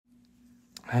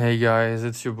Hey guys,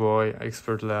 it's your boy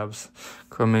Expert Labs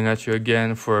coming at you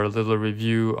again for a little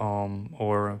review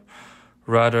or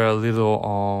rather a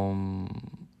little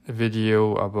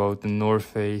video about the North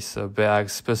Face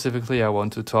bags. Specifically, I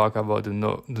want to talk about the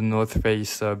North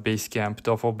Face Basecamp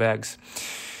duffel bags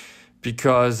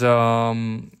because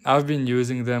I've been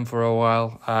using them for a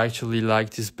while. I actually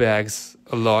like these bags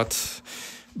a lot.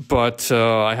 But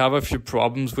I have a few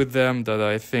problems with them that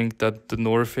I think that the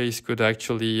North Face could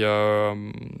actually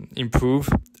improve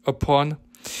upon.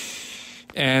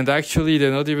 And actually, they're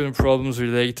not even problems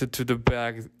related to the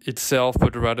bag itself,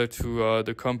 but rather to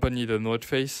the company, the North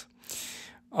Face.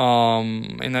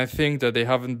 And I think that they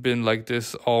haven't been like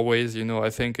this always. I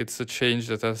think it's a change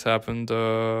that has happened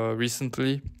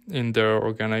recently in their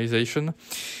organization.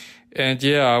 And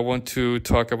yeah, I want to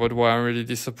talk about why I'm really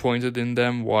disappointed in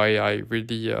them, why I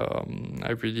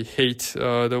really hate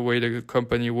the way the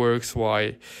company works,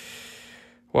 why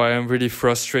I'm really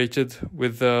frustrated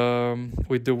with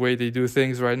the way they do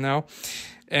things right now.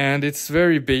 And it's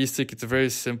very basic, it's very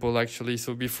simple actually.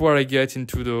 So before I get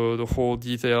into the whole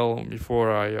detail,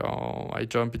 before I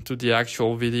jump into the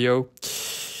actual video,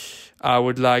 I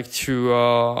would like to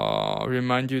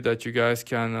remind you that you guys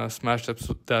can smash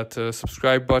that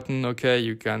subscribe button. Okay,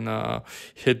 you can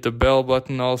hit the bell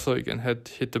button also. You can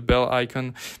hit the bell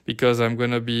icon, because I'm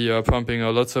gonna be pumping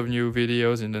lots of new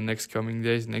videos in the next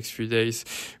few days,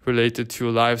 related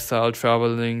to lifestyle,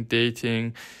 traveling,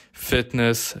 dating,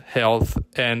 fitness, health,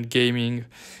 and gaming.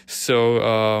 So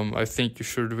I think it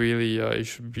should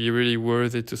be really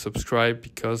worth it to subscribe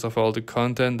because of all the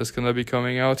content that's gonna be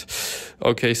coming out.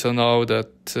 Okay, so now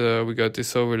that we got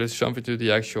this over, let's jump into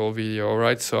the actual video. All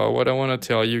right, so what I want to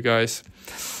tell you guys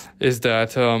is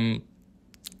that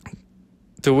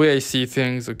the way I see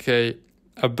things, okay,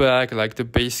 a bag like the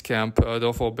Basecamp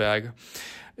duffel bag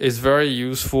is very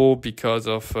useful because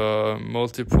of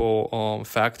multiple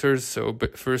factors. So,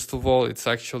 but first of all, it's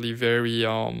actually very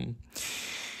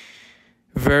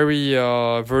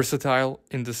versatile,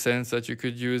 in the sense that you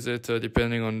could use it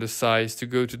depending on the size to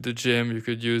go to the gym. You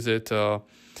could use it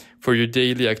for your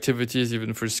daily activities,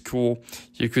 even for school.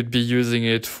 You could be using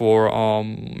it for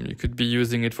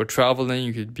traveling.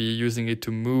 You could be using it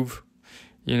to move.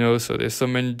 So there's so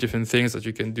many different things that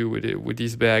you can do with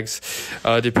these bags,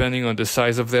 depending on the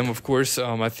size of them, of course.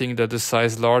 I think that the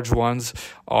size large ones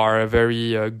are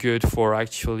very good for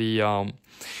actually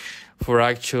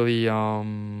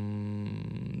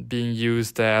being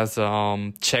used as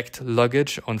checked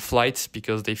luggage on flights,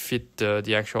 because they fit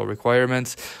the actual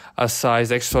requirements. A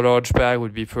size extra large bag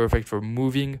would be perfect for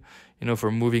moving,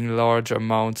 for moving large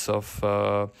amounts of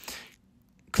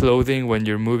clothing when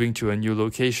you're moving to a new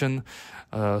location.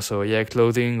 So yeah,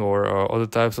 clothing or other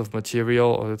types of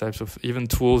material, other types of even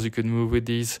tools you could move with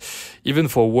these, even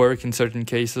for work in certain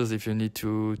cases, if you need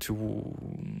to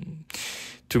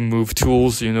move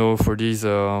tools, for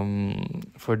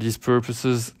these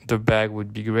purposes, the bag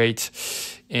would be great.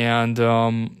 And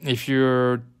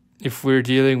if we're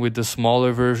dealing with the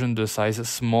smaller version, the size is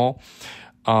small,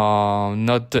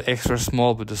 not the extra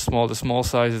small, but the small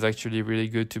size is actually really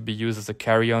good to be used as a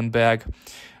carry-on bag.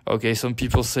 Okay, some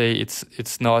people say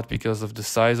it's not because of the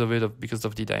size of it, or because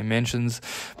of the dimensions.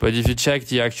 But if you check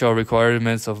the actual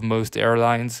requirements of most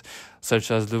airlines,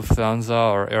 such as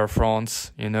Lufthansa or Air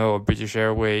France, or British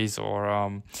Airways,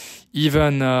 or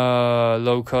even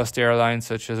low-cost airlines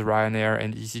such as Ryanair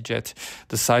and EasyJet,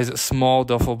 the size small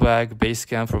duffel bag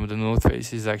Basecamp from the North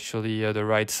Face is actually the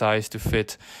right size to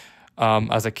fit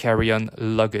as a carry-on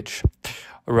luggage.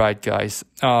 Right, guys.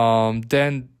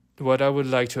 Then what I would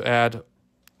like to add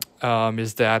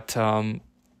is that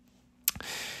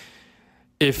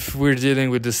if we're dealing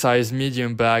with the size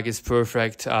medium bag, it's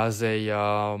perfect as a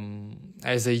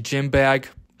gym bag,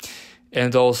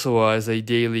 and also as a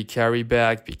daily carry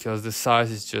bag, because the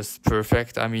size is just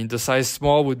perfect. I mean, the size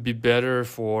small would be better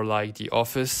for like the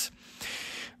office,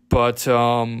 but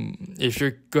if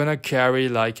you're gonna carry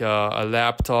like a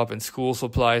laptop and school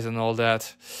supplies and all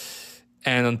that,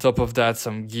 and on top of that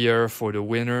some gear for the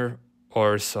winter,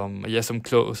 or some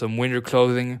winter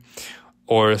clothing,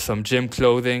 or some gym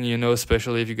clothing,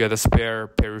 especially if you get a spare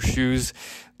pair of shoes,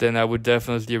 then I would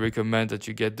definitely recommend that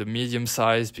you get the medium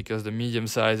size, because the medium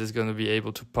size is going to be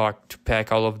able to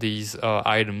pack all of these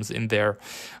items in there,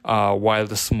 while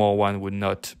the small one would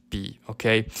not be.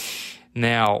 Okay,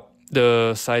 now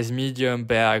the size medium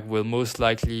bag will most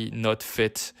likely not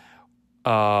fit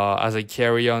as a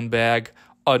carry-on bag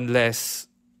unless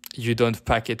you don't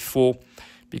pack it full,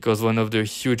 because one of the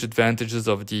huge advantages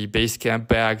of the Basecamp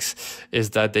bags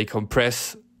is that they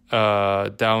compress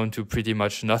down to pretty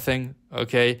much nothing.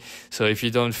 Okay, so if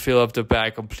you don't fill up the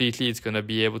bag completely, it's going to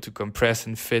be able to compress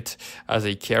and fit as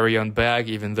a carry-on bag,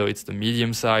 even though it's the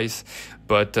medium size.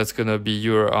 But that's going to be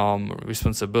your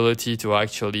responsibility to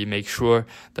actually make sure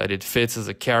that it fits as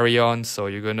a carry-on. So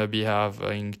you're going to be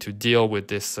having to deal with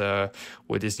this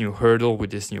new hurdle,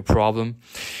 with this new problem.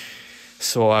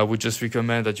 So I would just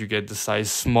recommend that you get the size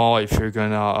small if you're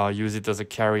gonna use it as a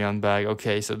carry-on bag.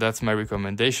 Okay, so that's my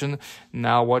recommendation.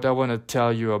 Now, what I want to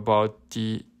tell you about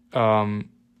the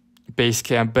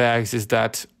Basecamp bags is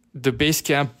that the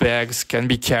Basecamp bags can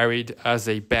be carried as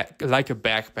a bag, like a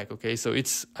backpack. Okay, so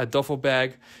it's a duffel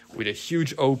bag with a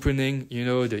huge opening, you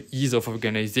know, the ease of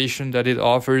organization that it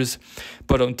offers.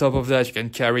 But on top of that, you can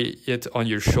carry it on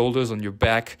your shoulders, on your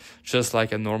back, just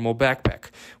like a normal backpack,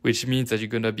 which means that you're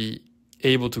gonna be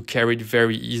able to carry it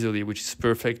very easily, which is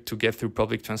perfect to get through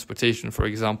public transportation, for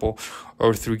example,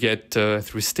 or through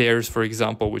stairs, for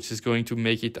example, which is going to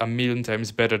make it a million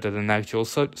times better than an actual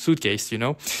suitcase, you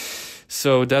know.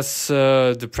 So that's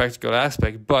the practical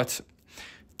aspect. But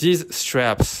these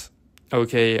straps,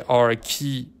 okay, are a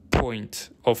key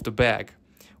point of the bag.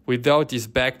 Without these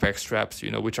backpack straps, you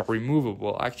know, which are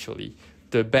removable, actually,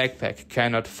 the backpack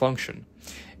cannot function.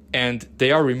 And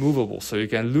they are removable, so you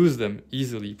can lose them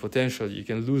easily, potentially. You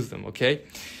can lose them, okay?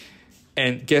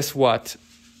 And guess what?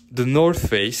 The North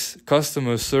Face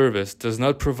customer service does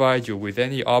not provide you with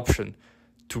any option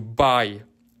to buy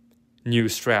new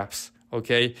straps,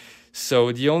 okay?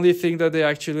 So the only thing that they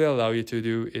actually allow you to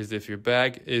do is if your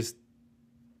bag is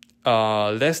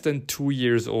less than 2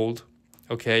 years old,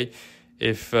 okay?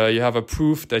 If you have a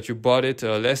proof that you bought it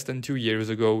less than 2 years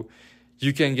ago,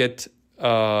 you can get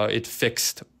it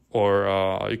fixed,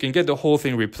 or you can get the whole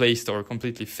thing replaced or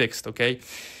completely fixed, okay?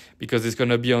 Because it's going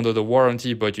to be under the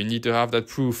warranty, but you need to have that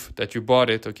proof that you bought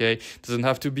it, okay? It doesn't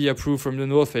have to be a proof from the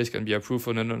North Face, it can be a proof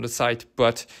on another site,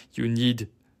 but you need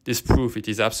this proof. It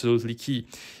is absolutely key.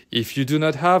 If you do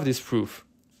not have this proof,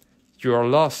 you are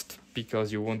lost,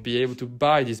 because you won't be able to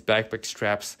buy these backpack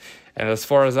straps. And as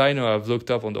far as I know, I've looked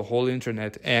up on the whole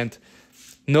internet, and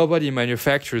nobody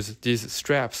manufactures these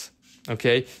straps.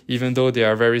 Okay, even though they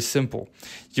are very simple,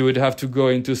 you would have to go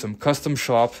into some custom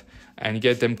shop and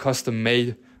get them custom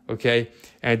made. Okay,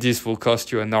 and this will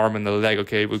cost you an arm and a leg.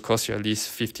 Okay, it will cost you at least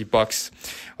 $50.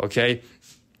 Okay,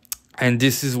 and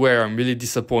this is where I'm really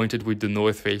disappointed with the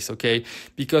North Face. Okay,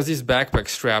 because these backpack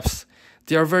straps,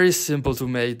 they are very simple to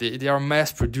make. They are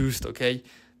mass produced. Okay,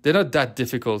 they're not that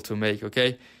difficult to make.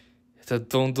 Okay, so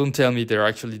don't tell me they're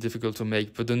actually difficult to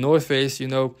make. But the North Face, you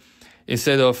know,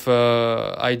 instead of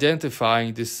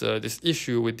identifying this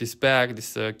issue with this bag,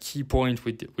 this key point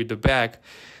with the bag,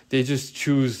 they just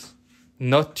choose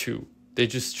not to. They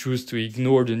just choose to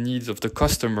ignore the needs of the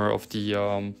customer, of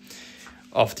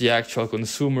the actual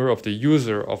consumer, of the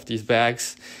user of these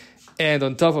bags. And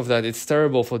on top of that, it's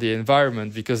terrible for the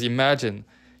environment, because imagine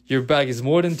your bag is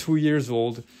more than 2 years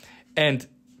old, and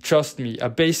trust me, a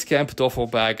Basecamp duffel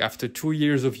bag after 2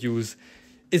 years of use,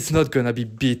 it's not gonna be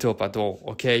beat up at all,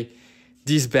 okay?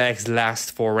 These bags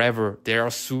last forever. They are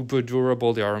super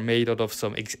durable. They are made out of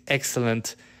some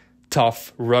excellent,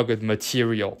 tough, rugged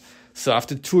material. So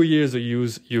after 2 years of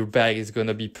use, your bag is going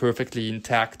to be perfectly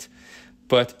intact.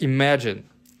 But imagine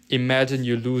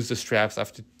you lose the straps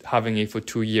after having it for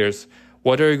 2 years.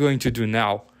 What are you going to do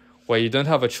now? Well, you don't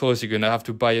have a choice. You're going to have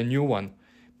to buy a new one,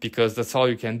 because that's all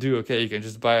you can do, okay? You can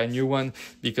just buy a new one,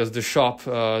 because the shop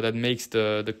that makes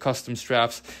the custom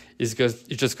straps is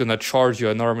just going to charge you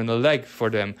an arm and a leg for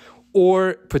them.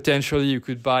 Or potentially you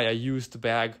could buy a used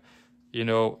bag, you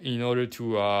know, in order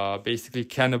to basically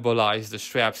cannibalize the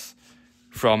straps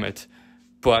from it.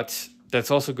 But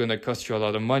that's also going to cost you a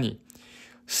lot of money.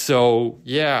 So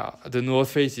yeah, the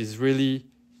North Face is really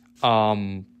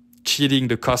cheating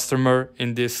the customer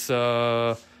in this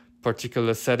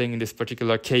particular setting, in this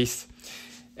particular case.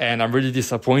 And I'm really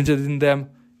disappointed in them,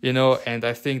 you know, and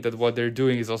I think that what they're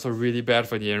doing is also really bad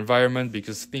for the environment,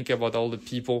 because think about all the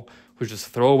people who just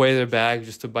throw away their bag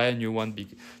just to buy a new one,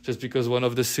 just because one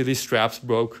of the silly straps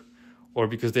broke, or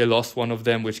because they lost one of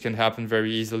them, which can happen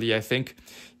very easily, I think,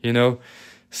 you know.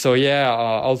 So yeah,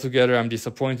 altogether, I'm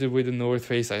disappointed with the North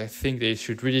Face. I think they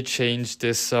should really change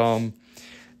this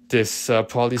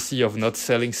policy of not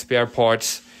selling spare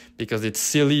parts, because it's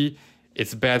silly,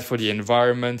 it's bad for the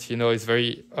environment, you know, it's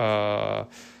very,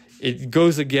 it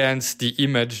goes against the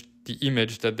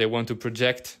image that they want to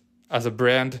project as a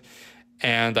brand.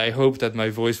 And I hope that my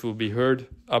voice will be heard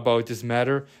about this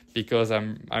matter, because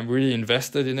I'm really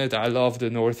invested in it. I love the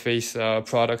North Face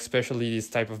product, especially this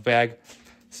type of bag.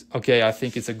 Okay, I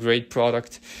think it's a great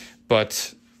product,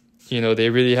 but you know, they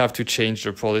really have to change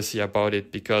their policy about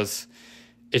it, because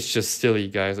it's just silly,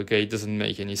 guys, okay? It doesn't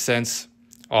make any sense.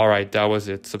 All right, that was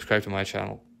it. Subscribe to my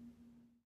channel.